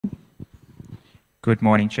Good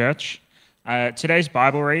morning, church. Today's first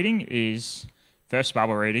Bible reading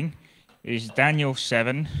is Daniel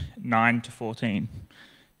 7, 9 to 14.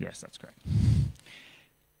 Yes, that's correct.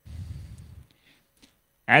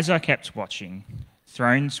 As I kept watching,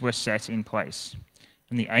 thrones were set in place,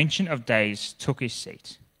 and the Ancient of Days took his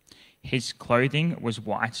seat. His clothing was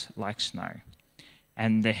white like snow,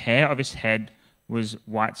 and the hair of his head was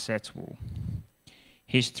white set wool.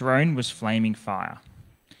 His throne was flaming fire.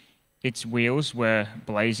 Its wheels were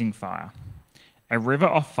blazing fire. A river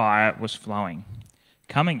of fire was flowing,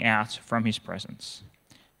 coming out from his presence.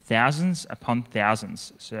 Thousands upon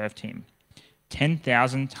thousands served him.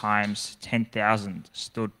 10,000 times 10,000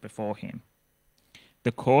 stood before him.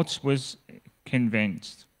 The court was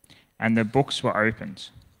convened, and the books were opened.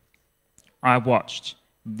 I watched.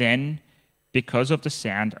 Then, because of the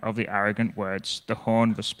sound of the arrogant words, the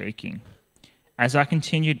horn was speaking. As I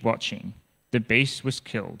continued watching, the beast was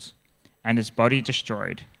killed, and his body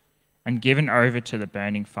destroyed, and given over to the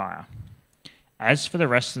burning fire. As for the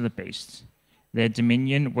rest of the beasts, their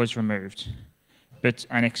dominion was removed, but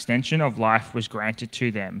an extension of life was granted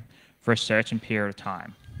to them for a certain period of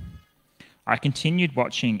time. I continued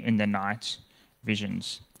watching in the night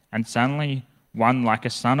visions, and suddenly one like a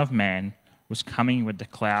son of man was coming with the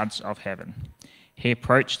clouds of heaven. He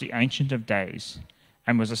approached the Ancient of Days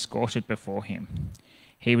and was escorted before him.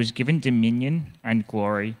 He was given dominion and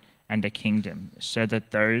glory and a kingdom, so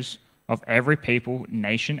that those of every people,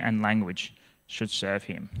 nation, and language should serve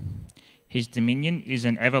him. His dominion is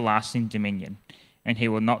an everlasting dominion, and he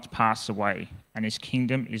will not pass away, and his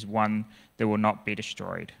kingdom is one that will not be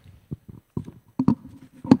destroyed.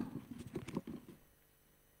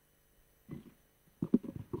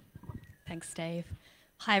 Thanks, Dave.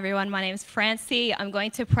 Hi, everyone. My name is Francie. I'm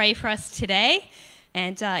going to pray for us today,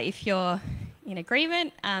 and if you're in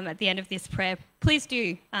agreement at the end of this prayer, please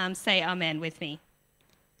do say amen with me.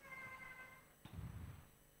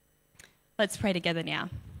 Let's pray together now.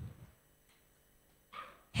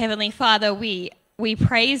 Heavenly Father, we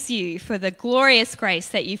praise you for the glorious grace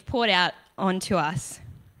that you've poured out onto us.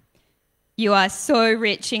 You are so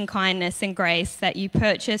rich in kindness and grace that you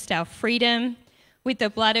purchased our freedom with the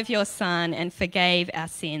blood of your Son and forgave our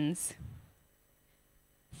sins.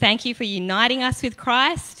 Thank you for uniting us with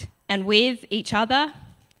Christ and with each other.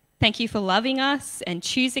 Thank you for loving us and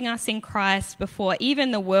choosing us in Christ before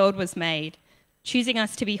even the world was made, choosing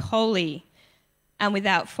us to be holy and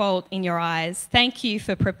without fault in your eyes. Thank you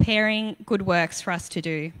for preparing good works for us to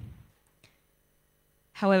do.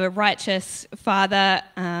 However, righteous Father,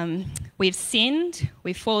 we've sinned,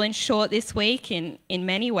 we've fallen short this week in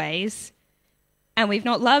many ways, and we've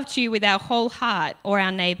not loved you with our whole heart or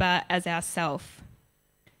our neighbour as ourself.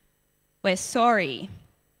 We're sorry,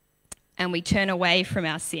 and we turn away from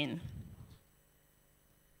our sin.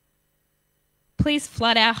 Please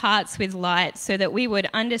flood our hearts with light so that we would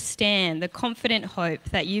understand the confident hope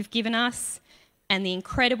that you've given us and the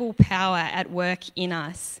incredible power at work in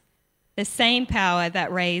us, the same power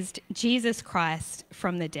that raised Jesus Christ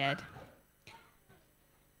from the dead.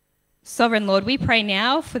 Sovereign Lord, we pray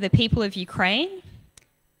now for the people of Ukraine.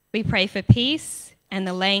 We pray for peace and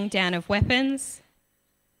the laying down of weapons.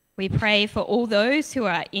 We pray for all those who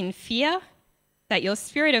are in fear, that your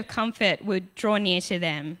spirit of comfort would draw near to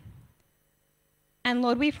them. And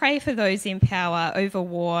Lord, we pray for those in power over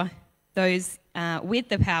war, those with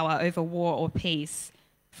the power over war or peace,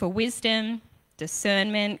 for wisdom,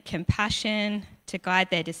 discernment, compassion to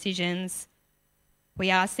guide their decisions.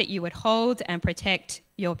 We ask that you would hold and protect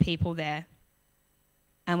your people there.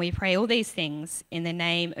 And we pray all these things in the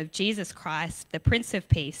name of Jesus Christ, the Prince of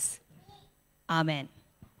Peace. Amen.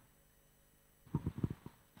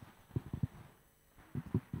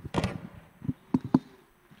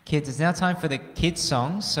 Kids, it's now time for the kids'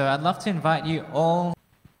 songs, so I'd love to invite you all.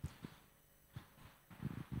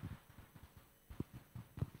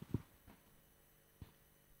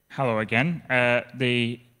 Hello again.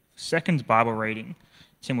 The second Bible reading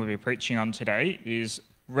Tim will be preaching on today is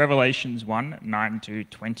Revelations 1, 9 to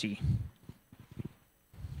 20.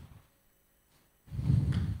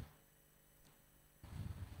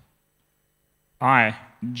 I,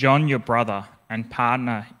 John, your brother and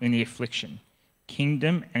partner in the affliction,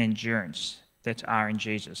 kingdom and endurance that are in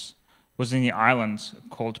Jesus, was in the islands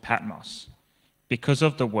called Patmos, because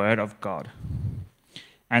of the word of God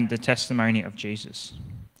and the testimony of Jesus.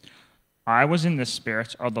 I was in the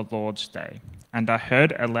Spirit of the Lord's day, and I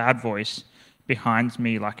heard a loud voice behind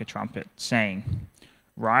me like a trumpet, saying,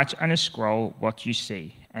 "Write on a scroll what you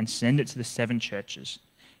see, and send it to the 7 churches: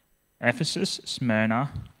 Ephesus,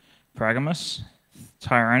 Smyrna, Pergamos,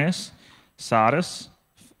 Tyrannus, Sardis,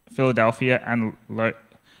 Philadelphia, and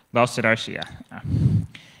Laodicea.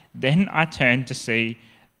 Then I turned to see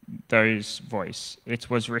those voice. It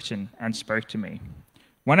was written and spoke to me.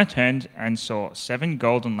 When I turned and saw 7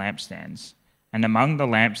 golden lampstands, and among the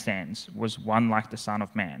lampstands was one like the Son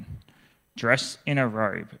of Man, dressed in a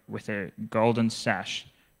robe with a golden sash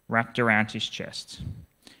wrapped around his chest.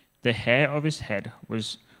 The hair of his head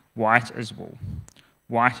was white as wool,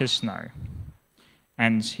 white as snow,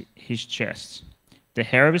 and his chest. The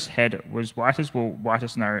hair of his head was white as wool, white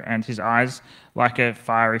as snow, and his eyes like a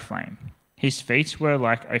fiery flame. His feet were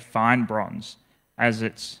like a fine bronze, as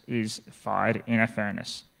it is fired in a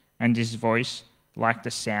furnace, and his voice like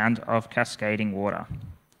the sound of cascading water.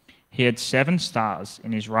 He had 7 stars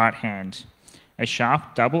in his right hand. A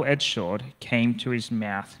sharp double-edged sword came to his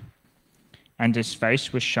mouth, and his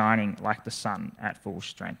face was shining like the sun at full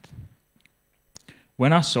strength.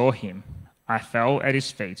 When I saw him, I fell at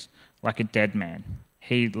his feet like a dead man.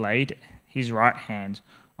 He laid his right hand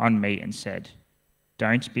on me and said,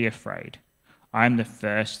 "Don't be afraid. I am the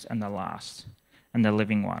first and the last, and the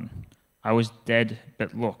living one. I was dead,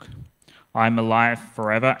 but look, I am alive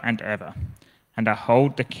forever and ever, and I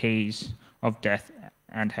hold the keys of death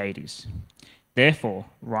and Hades. Therefore,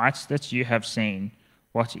 write that you have seen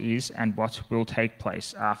what is and what will take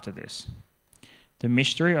place after this. The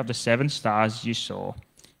mystery of the 7 stars you saw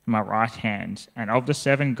in my right hand, and of the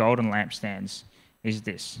 7 golden lampstands, is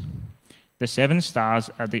this. The 7 stars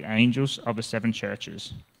are the angels of the 7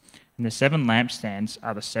 churches, and the 7 lampstands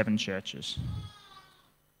are the 7 churches."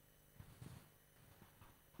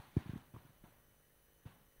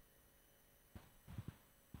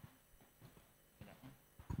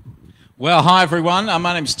 Well, hi everyone.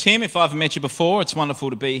 My name's Tim. If I haven't met you before, it's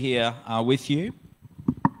wonderful to be here with you.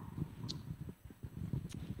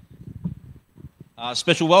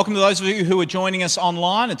 Special welcome to those of you who are joining us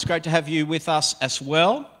online. It's great to have you with us as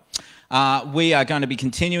well. We are going to be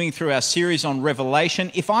continuing through our series on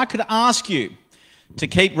Revelation. If I could ask you to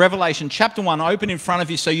keep Revelation chapter 1 open in front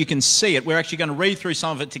of you so you can see it. We're actually going to read through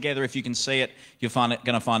some of it together. If you can see it, you're going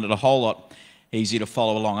to find it a whole lot easy to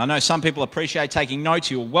follow along. I know some people appreciate taking notes.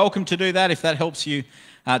 You're welcome to do that if that helps you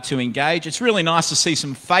to engage. It's really nice to see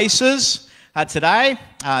some faces today.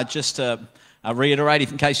 Just to reiterate,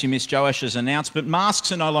 in case you missed Joash's announcement,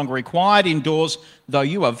 masks are no longer required indoors, though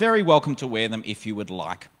you are very welcome to wear them if you would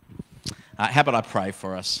like. How about I pray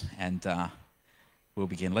for us and we'll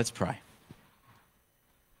begin. Let's pray.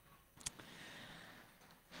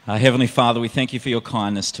 Heavenly Father, we thank you for your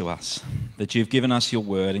kindness to us, that you've given us your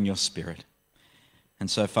word and your spirit. And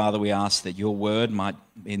so, Father, we ask that your word might,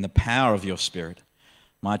 in the power of your Spirit,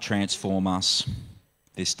 might transform us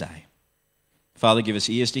this day. Father, give us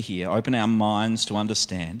ears to hear, open our minds to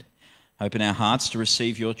understand, open our hearts to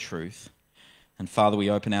receive your truth. And Father, we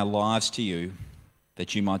open our lives to you,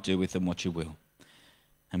 that you might do with them what you will.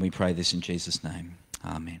 And we pray this in Jesus' name.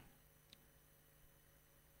 Amen.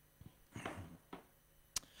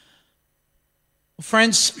 Well,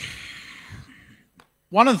 friends,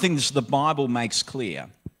 one of the things the Bible makes clear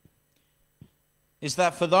is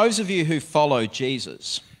that for those of you who follow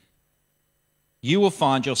Jesus, you will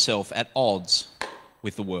find yourself at odds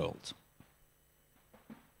with the world,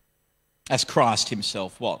 as Christ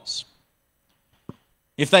himself was.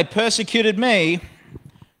 If they persecuted me,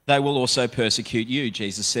 they will also persecute you,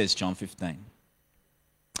 Jesus says, John 15.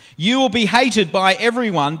 You will be hated by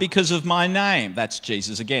everyone because of my name. That's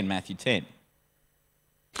Jesus again, Matthew 10.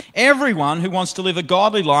 Everyone who wants to live a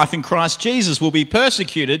godly life in Christ Jesus will be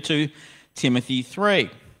persecuted, to Timothy 3.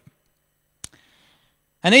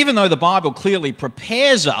 And even though the Bible clearly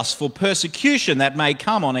prepares us for persecution that may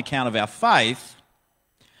come on account of our faith,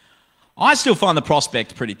 I still find the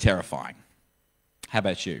prospect pretty terrifying. How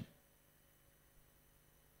about you?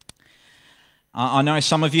 I know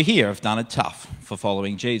some of you here have done it tough for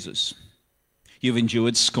following Jesus. You've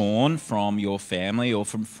endured scorn from your family or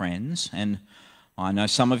from friends, and I know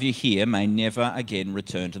some of you here may never again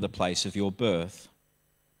return to the place of your birth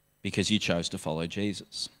because you chose to follow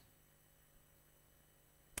Jesus.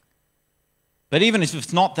 But even if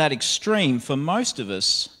it's not that extreme, for most of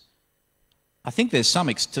us, I think to some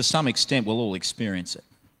extent we'll all experience it.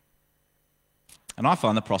 And I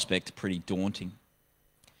find the prospect pretty daunting.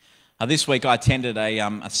 This week I attended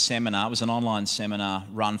a seminar. It was an online seminar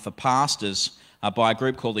run for pastors by a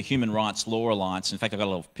group called the Human Rights Law Alliance. In fact, I've got a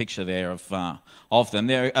little picture there of them.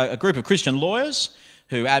 They're a group of Christian lawyers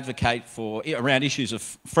who advocate around issues of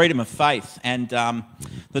freedom of faith. And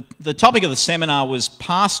the topic of the seminar was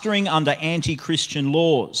pastoring under anti-Christian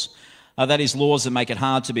laws. That is, laws that make it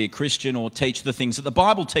hard to be a Christian or teach the things that the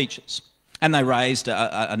Bible teaches. And they raised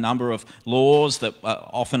a number of laws that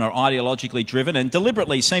often are ideologically driven and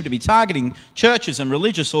deliberately seem to be targeting churches and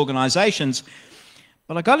religious organisations.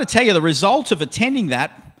 But I've got to tell you, the result of attending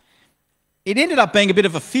that, it ended up being a bit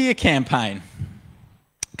of a fear campaign,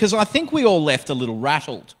 because I think we all left a little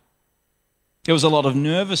rattled. There was a lot of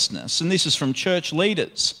nervousness, and this is from church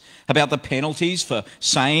leaders, about the penalties for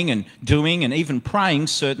saying and doing and even praying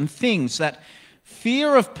certain things. That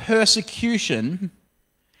fear of persecution,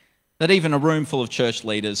 that even a room full of church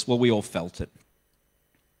leaders, well, we all felt it.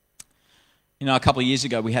 You know, a couple of years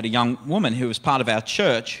ago, we had a young woman who was part of our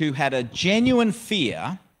church who had a genuine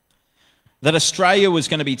fear that Australia was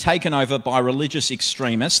going to be taken over by religious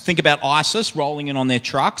extremists. Think about ISIS rolling in on their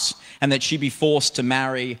trucks, and that she'd be forced to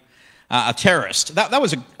marry a terrorist. That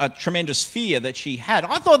was a tremendous fear that she had.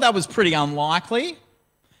 I thought that was pretty unlikely,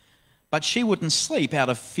 but she wouldn't sleep out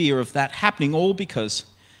of fear of that happening, all because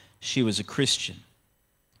she was a Christian.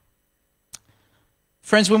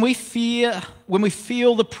 Friends, when we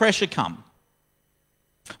feel the pressure come,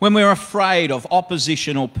 when we're afraid of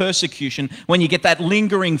opposition or persecution, when you get that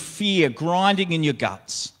lingering fear grinding in your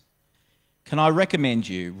guts, can I recommend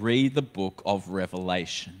you read the book of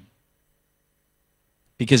Revelation?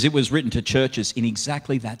 Because it was written to churches in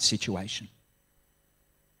exactly that situation.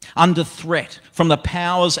 Under threat from the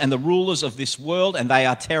powers and the rulers of this world, and they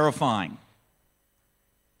are terrifying.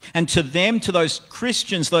 And to them, to those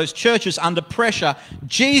Christians, those churches under pressure,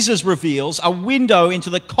 Jesus reveals a window into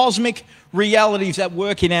the cosmic realities at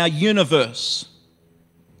work in our universe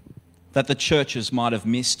that the churches might have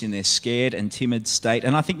missed in their scared and timid state.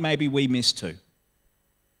 And I think maybe we miss too.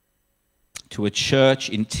 To a church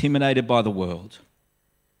intimidated by the world,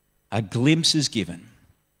 a glimpse is given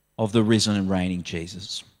of the risen and reigning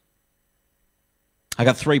Jesus. I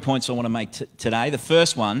got 3 points I want to make today. The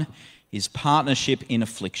first one is partnership in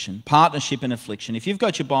affliction. Partnership in affliction. If you've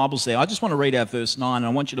got your Bibles there, I just want to read out verse 9 and I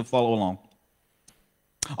want you to follow along.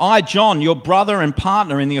 I, John, your brother and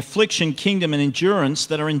partner in the affliction, kingdom and endurance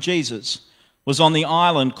that are in Jesus, was on the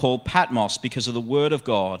island called Patmos because of the word of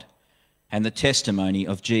God and the testimony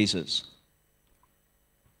of Jesus.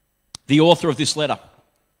 The author of this letter,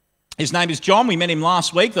 his name is John. We met him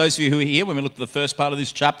last week, those of you who were here when we looked at the first part of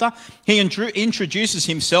this chapter. He introduces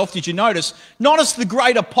himself, did you notice, not as the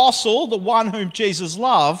great apostle, the one whom Jesus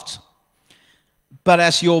loved, but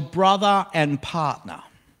as your brother and partner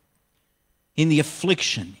in the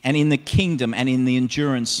affliction and in the kingdom and in the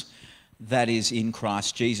endurance that is in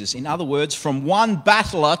Christ Jesus. In other words, from one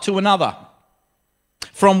battler to another.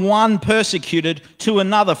 From one persecuted to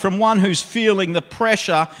another, from one who's feeling the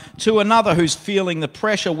pressure to another who's feeling the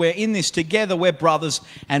pressure. We're in this together, we're brothers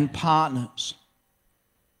and partners.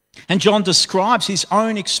 And John describes his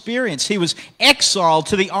own experience. He was exiled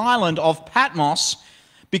to the island of Patmos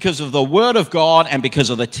because of the word of God and because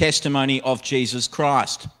of the testimony of Jesus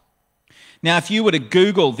Christ. Now, if you were to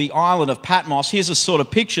Google the island of Patmos, here's the sort of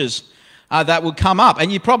pictures that would come up.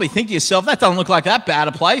 And you'd probably think to yourself, that doesn't look like that bad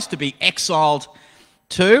a place to be exiled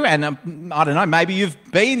to, and I don't know, maybe you've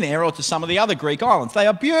been there or to some of the other Greek islands. They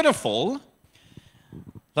are beautiful,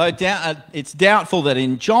 though it's doubtful that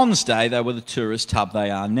in John's day they were the tourist hub they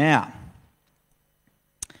are now.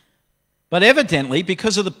 But evidently,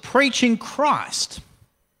 because of the preaching Christ,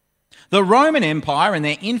 the Roman Empire in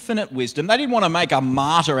their infinite wisdom, they didn't want to make a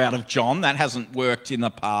martyr out of John. That hasn't worked in the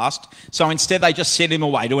past. So instead they just sent him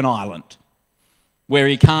away to an island where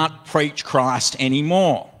he can't preach Christ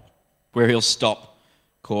anymore, where he'll stop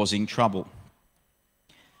causing trouble.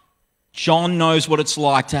 John knows what it's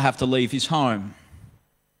like to have to leave his home,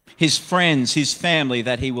 his friends, his family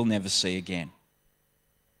that he will never see again.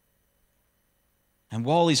 And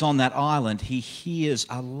while he's on that island, he hears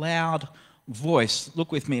a loud voice.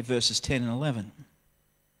 Look with me at verses 10 and 11.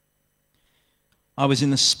 I was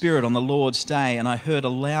in the Spirit on the Lord's day, and I heard a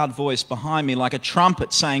loud voice behind me like a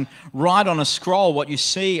trumpet saying, "Write on a scroll what you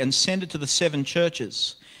see and send it to the 7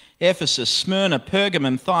 churches. Ephesus, Smyrna,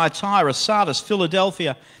 Pergamum, Thyatira, Sardis,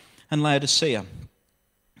 Philadelphia, and Laodicea."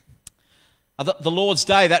 The Lord's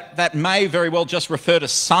Day, that may very well just refer to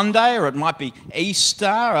Sunday, or it might be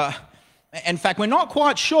Easter. In fact, we're not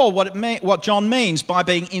quite sure what John means by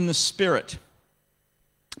being in the Spirit.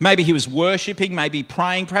 Maybe he was worshipping, maybe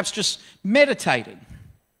praying, perhaps just meditating,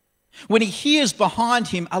 when he hears behind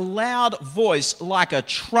him a loud voice like a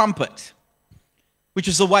trumpet, which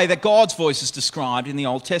is the way that God's voice is described in the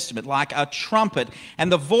Old Testament, like a trumpet. And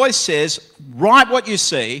the voice says, "Write what you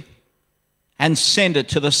see and send it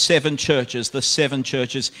to the 7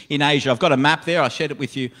 churches in Asia." I've got a map there. I shared it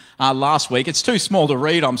with you last week. It's too small to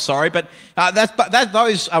read, I'm sorry, but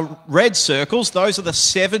those are red circles. Those are the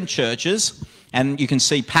 7 churches And you can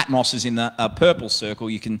see Patmos is in the purple circle.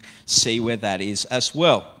 You can see where that is as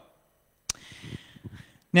well.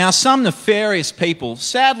 Now, some nefarious people,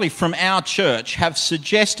 sadly from our church, have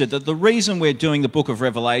suggested that the reason we're doing the book of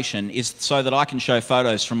Revelation is so that I can show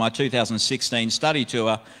photos from my 2016 study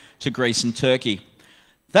tour to Greece and Turkey.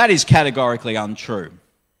 That is categorically untrue.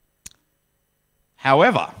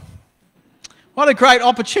 However, what a great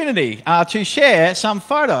opportunity to share some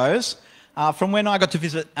photos from when I got to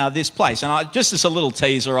visit this place. And just as a little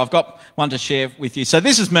teaser, I've got one to share with you. So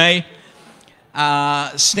this is me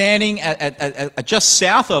standing at just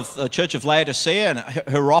south of the Church of Laodicea and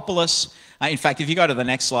Hierapolis. In fact, if you go to the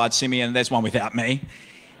next slide, Simeon, there's one without me.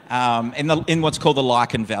 In what's called the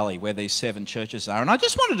Lycan Valley, where these 7 churches are. And I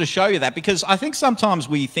just wanted to show you that because I think sometimes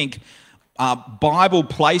we think Bible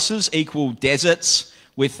places equal deserts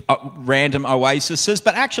with random oases,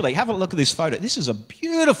 but actually, have a look at this photo. This is a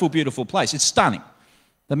beautiful, beautiful place. It's stunning.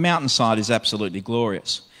 The mountainside is absolutely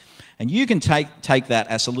glorious. And you can take that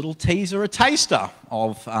as a little teaser, a taster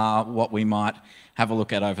of what we might have a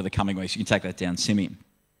look at over the coming weeks. You can take that down, Simeon.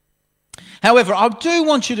 However, I do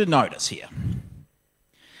want you to notice here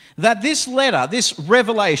that this letter, this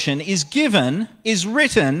revelation, is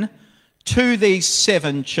written to these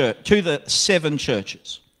 7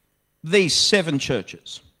 churches. These 7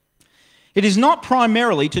 churches. It is not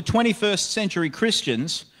primarily to 21st century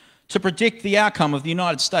Christians to predict the outcome of the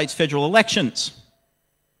United States federal elections.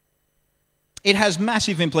 It has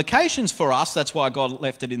massive implications for us. That's why God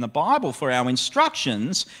left it in the Bible for our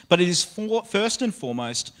instructions. But it is first and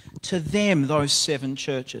foremost to them, those 7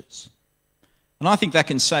 churches. And I think that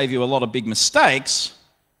can save you a lot of big mistakes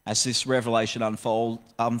as this revelation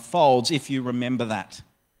unfolds if you remember that.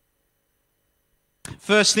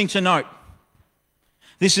 First thing to note,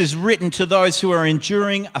 this is written to those who are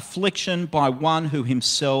enduring affliction by one who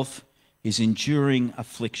himself is enduring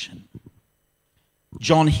affliction.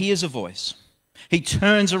 John hears a voice. He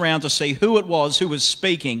turns around to see who it was who was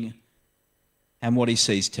speaking, and what he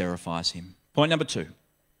sees terrifies him. Point number 2,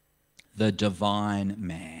 the divine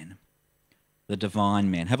man. The divine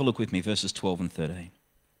man. Have a look with me, verses 12 and 13.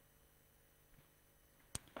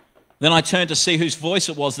 Then I turned to see whose voice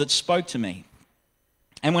it was that spoke to me.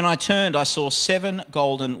 And when I turned, I saw 7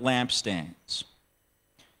 golden lampstands.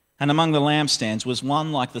 And among the lampstands was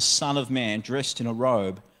one like the Son of Man, dressed in a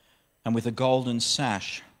robe and with a golden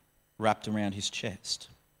sash wrapped around his chest.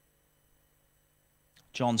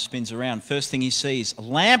 John spins around. First thing he sees,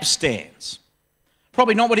 lampstands.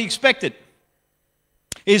 Probably not what he expected.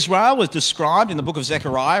 Israel was described in the book of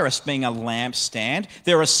Zechariah as being a lampstand.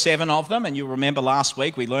 There are 7 of them, and you'll remember last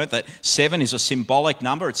week we learnt that 7 is a symbolic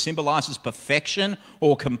number. It symbolises perfection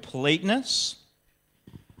or completeness.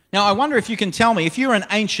 Now, I wonder if you can tell me, if you're an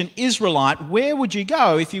ancient Israelite, where would you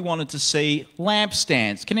go if you wanted to see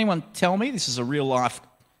lampstands? Can anyone tell me? This is a real life,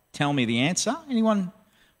 tell me the answer. Anyone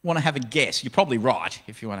want to have a guess? You're probably right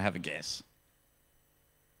if you want to have a guess.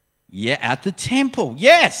 Yeah, at the temple.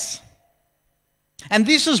 Yes. And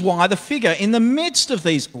this is why the figure in the midst of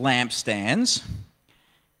these lampstands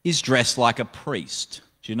is dressed like a priest.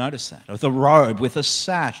 Do you notice that? With a robe, with a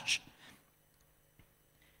sash.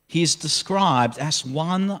 He is described as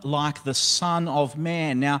one like the Son of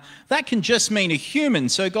Man. Now, that can just mean a human.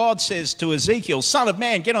 So God says to Ezekiel, Son of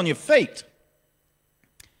Man, get on your feet.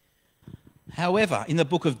 However, in the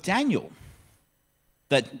book of Daniel,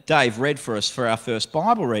 that Dave read for us for our first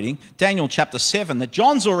Bible reading, Daniel chapter 7, that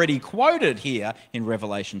John's already quoted here in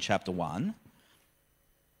Revelation chapter 1,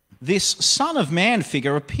 this Son of Man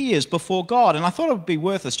figure appears before God. And I thought it would be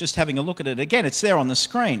worth us just having a look at it again. It's there on the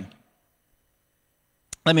screen.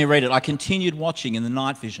 Let me read it. I continued watching in the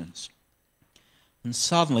night visions. And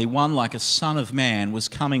suddenly one like a Son of Man was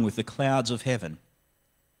coming with the clouds of heaven.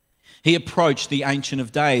 He approached the Ancient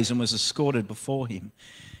of Days and was escorted before him.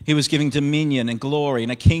 He was giving dominion and glory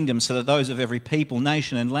and a kingdom so that those of every people,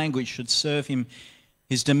 nation and language should serve him.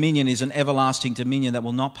 His dominion is an everlasting dominion that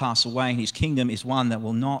will not pass away, and his kingdom is one that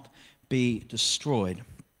will not be destroyed.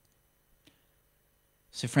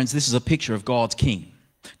 So friends, this is a picture of God's King,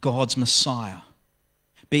 God's Messiah,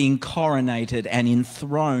 being coronated and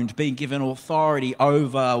enthroned, being given authority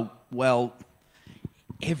over, well,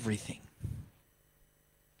 everything.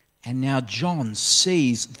 And now John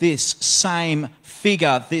sees this same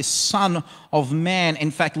figure, this Son of Man.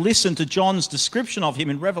 In fact, listen to John's description of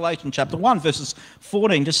him in Revelation chapter 1, verses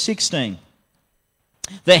 14 to 16.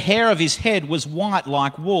 The hair of his head was white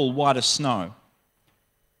like wool, white as snow,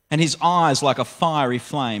 and his eyes like a fiery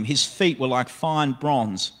flame. His feet were like fine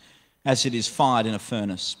bronze, as it is fired in a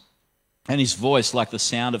furnace, and his voice like the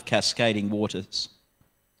sound of cascading waters.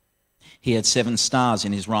 He had 7 stars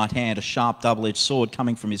in his right hand, a sharp double-edged sword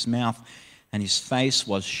coming from his mouth, and his face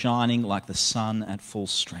was shining like the sun at full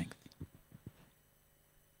strength.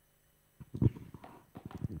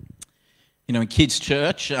 You know, in kids'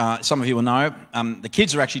 church, some of you will know, the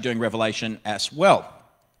kids are actually doing Revelation as well.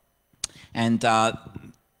 And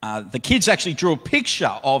the kids actually drew a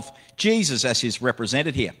picture of Jesus as is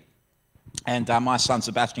represented here. And my son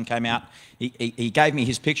Sebastian came out, he gave me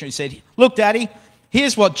his picture, he said, "Look, Daddy,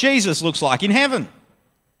 here's what Jesus looks like in heaven."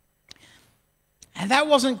 And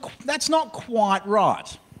that's not quite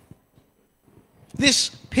right. This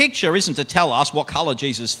picture isn't to tell us what colour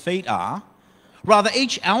Jesus' feet are. Rather,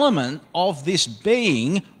 each element of this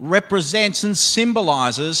being represents and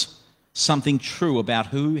symbolises something true about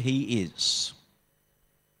who he is.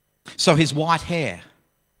 So his white hair,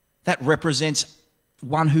 that represents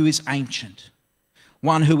one who is ancient,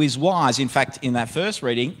 one who is wise. In fact, in that first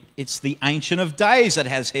reading, it's the Ancient of Days that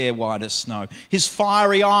has hair white as snow. His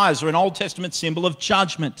fiery eyes are an Old Testament symbol of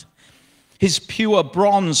judgment. His pure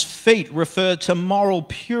bronze feet refer to moral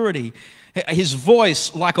purity. His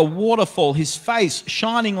voice like a waterfall, his face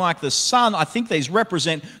shining like the sun. I think these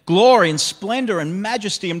represent glory and splendour and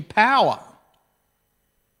majesty and power.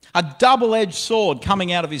 A double-edged sword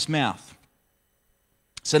coming out of his mouth.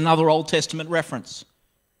 It's another Old Testament reference.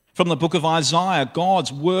 From the book of Isaiah,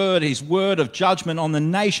 God's word, his word of judgment on the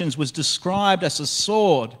nations, was described as a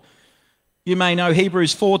sword. You may know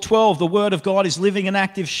Hebrews 4:12, the word of God is living and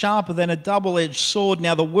active, sharper than a double-edged sword.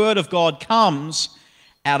 Now the word of God comes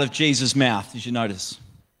out of Jesus' mouth, did you notice?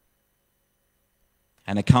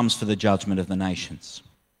 And it comes for the judgment of the nations.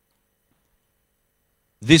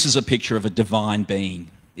 This is a picture of a divine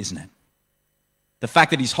being, isn't it? The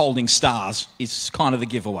fact that he's holding stars is kind of the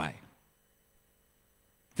giveaway.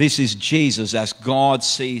 This is Jesus as God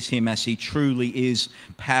sees him, as he truly is,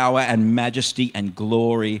 power and majesty and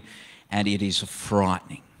glory, and it is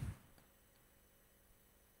frightening.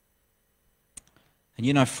 And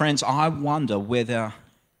you know, friends, I wonder whether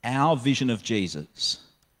our vision of Jesus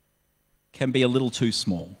can be a little too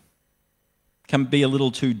small, can be a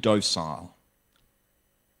little too docile.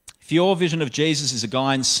 If your vision of Jesus is a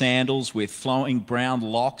guy in sandals with flowing brown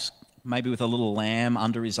locks, maybe with a little lamb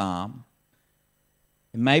under his arm,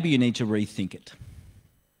 maybe you need to rethink it.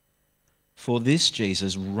 For this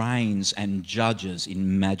Jesus reigns and judges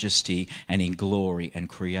in majesty and in glory, and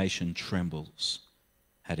creation trembles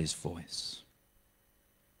at his voice.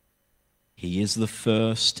 He is the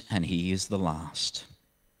first and he is the last,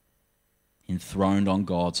 enthroned on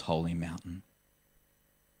God's holy mountain.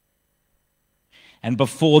 And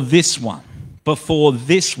before this one, the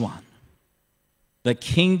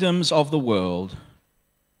kingdoms of the world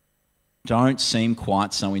don't seem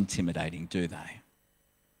quite so intimidating, do they?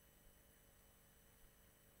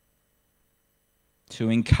 To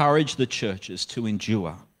encourage the churches to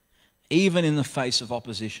endure, even in the face of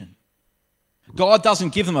opposition. God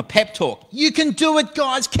doesn't give them a pep talk. You can do it,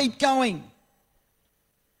 guys, keep going.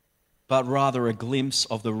 But rather a glimpse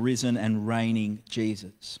of the risen and reigning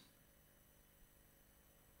Jesus.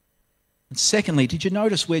 And secondly, did you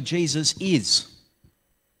notice where Jesus is?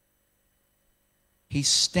 He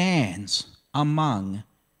stands among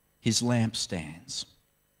his lampstands.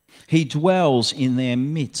 He dwells in their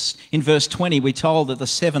midst. In verse 20, we're told that the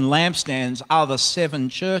 7 lampstands are the 7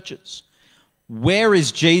 churches. Where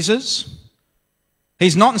is Jesus?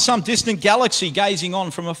 He's not in some distant galaxy gazing on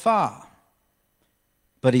from afar,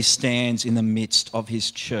 but he stands in the midst of his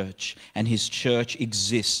church, and his church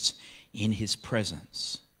exists in his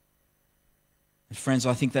presence. And friends,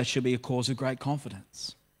 I think that should be a cause of great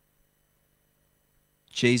confidence.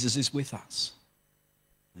 Jesus is with us.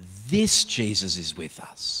 This Jesus is with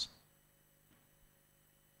us.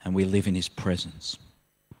 And we live in his presence.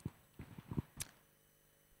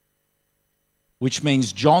 Which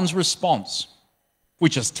means John's response,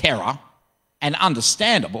 which is terror and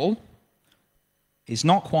understandable, is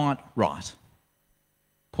not quite right.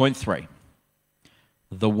 Point 3.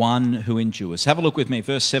 The one who endures. Have a look with me,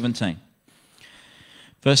 verse 17.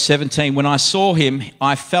 Verse 17, when I saw him,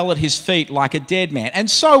 I fell at his feet like a dead man. And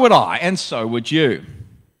so would I, and so would you.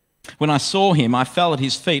 When I saw him, I fell at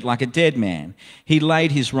his feet like a dead man. He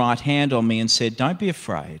laid his right hand on me and said, don't be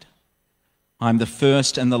afraid. I am the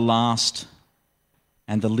first and the last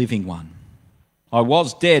and the living one. I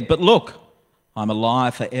was dead, but look, I'm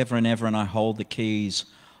alive forever and ever, and I hold the keys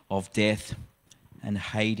of death and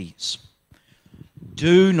Hades.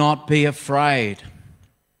 Do not be afraid,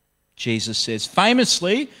 Jesus says.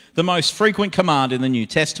 Famously, the most frequent command in the New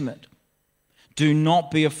Testament. Do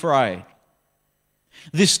not be afraid.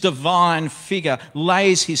 This divine figure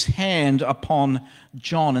lays his hand upon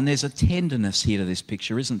John, and there's a tenderness here to this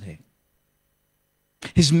picture, isn't there?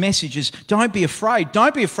 His message is, don't be afraid.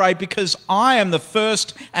 Don't be afraid because I am the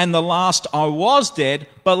first and the last. I was dead,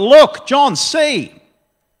 but look, John, see.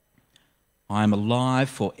 I am alive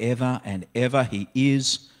forever and ever. He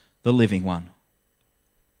is the living one.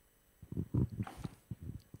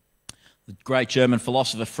 The great German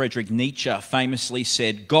philosopher Friedrich Nietzsche famously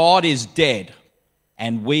said, God is dead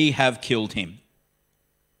and we have killed him.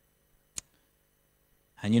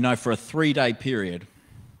 And you know, for a 3-day period,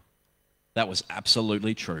 that was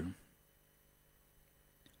absolutely true.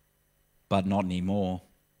 But not anymore.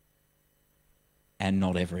 And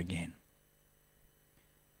not ever again.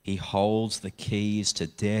 He holds the keys to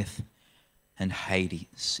death and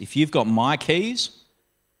Hades. If you've got my keys,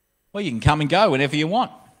 well, you can come and go whenever you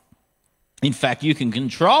want. In fact, you can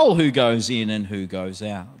control who goes in and who goes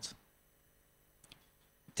out.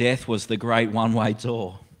 Death was the great one-way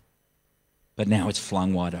door, but now it's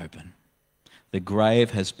flung wide open. The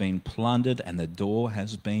grave has been plundered and the door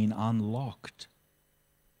has been unlocked.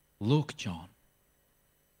 Look, John,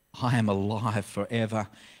 I am alive forever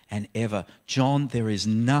and ever. John, there is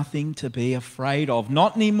nothing to be afraid of.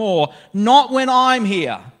 Not anymore. Not when I'm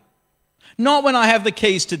here. Not when I have the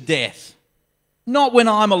keys to death. Not when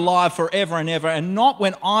I'm alive forever and ever. And not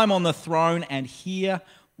when I'm on the throne and here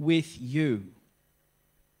with you.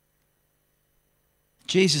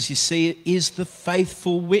 Jesus, you see, is the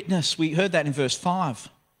faithful witness. We heard that in verse 5.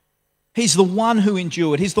 He's the one who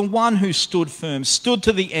endured. He's the one who stood firm, stood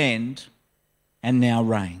to the end, and now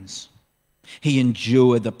reigns. He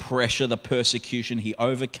endured the pressure, the persecution. He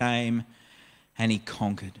overcame and he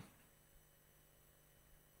conquered.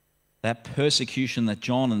 That persecution that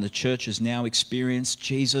John and the church has now experienced,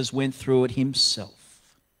 Jesus went through it himself.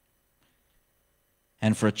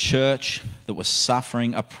 And for a church that was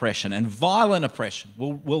suffering oppression and violent oppression,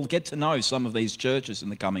 we'll get to know some of these churches in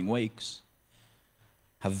the coming weeks.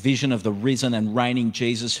 A vision of the risen and reigning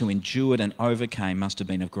Jesus who endured and overcame must have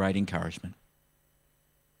been of great encouragement.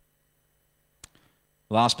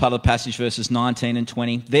 Last part of the passage, verses 19 and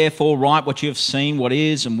 20. Therefore, write what you have seen, what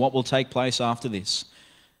is, and what will take place after this.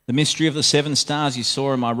 The mystery of the 7 stars you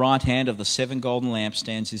saw in my right hand of the 7 golden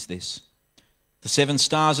lampstands is this. The 7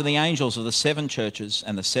 stars are the angels of the 7 churches,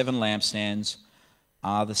 and the 7 lampstands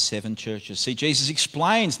are the 7 churches. See, Jesus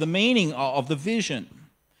explains the meaning of the vision.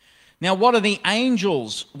 Now, what are the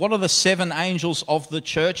angels? What are the 7 angels of the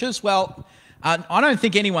churches? Well, I don't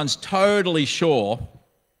think anyone's totally sure.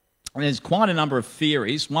 And there's quite a number of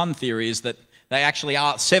theories. One theory is that they actually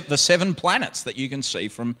are the 7 planets that you can see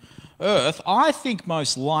from Earth. I think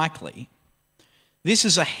most likely this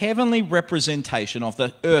is a heavenly representation of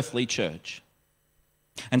the earthly church.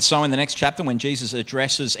 And so in the next chapter, when Jesus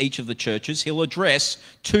addresses each of the churches, he'll address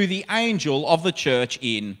to the angel of the church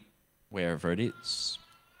in wherever it is.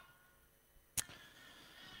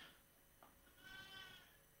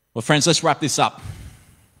 Well, friends, let's wrap this up.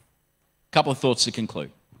 A couple of thoughts to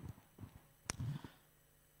conclude.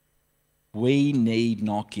 We need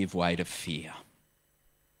not give way to fear.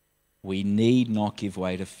 We need not give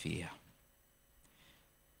way to fear.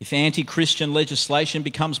 If anti-Christian legislation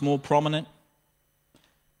becomes more prominent,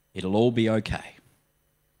 it'll all be okay.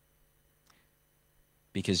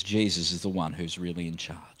 Because Jesus is the one who's really in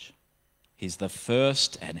charge. He's the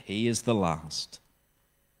first and he is the last.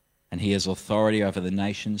 And he has authority over the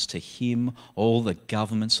nations. To him, all the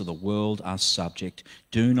governments of the world are subject.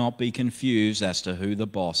 Do not be confused as to who the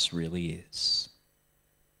boss really is.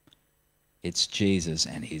 It's Jesus,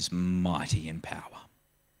 and he's mighty in power.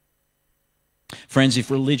 Friends, if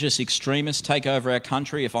religious extremists take over our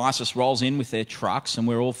country, if ISIS rolls in with their trucks and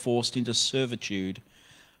we're all forced into servitude,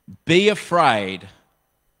 be afraid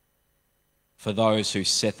for those who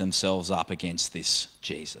set themselves up against this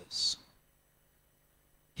Jesus.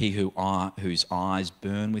 He whose eyes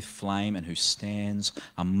burn with flame and who stands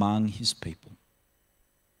among his people.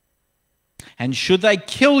 And should they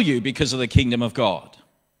kill you because of the kingdom of God,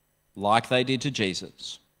 like they did to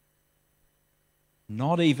Jesus,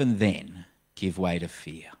 not even then give way to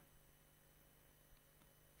fear.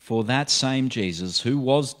 For that same Jesus who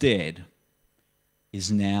was dead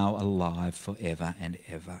is now alive forever and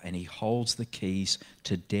ever, and he holds the keys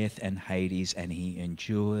to death and Hades, and he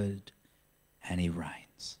endured and he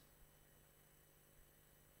reigns.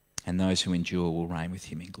 And those who endure will reign with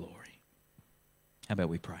him in glory. How about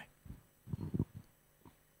we pray?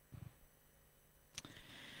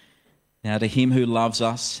 Now to him who loves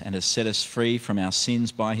us and has set us free from our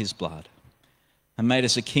sins by his blood and made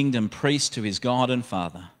us a kingdom, priest to his God and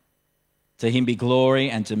Father, to him be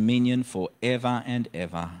glory and dominion forever and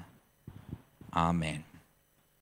ever. Amen.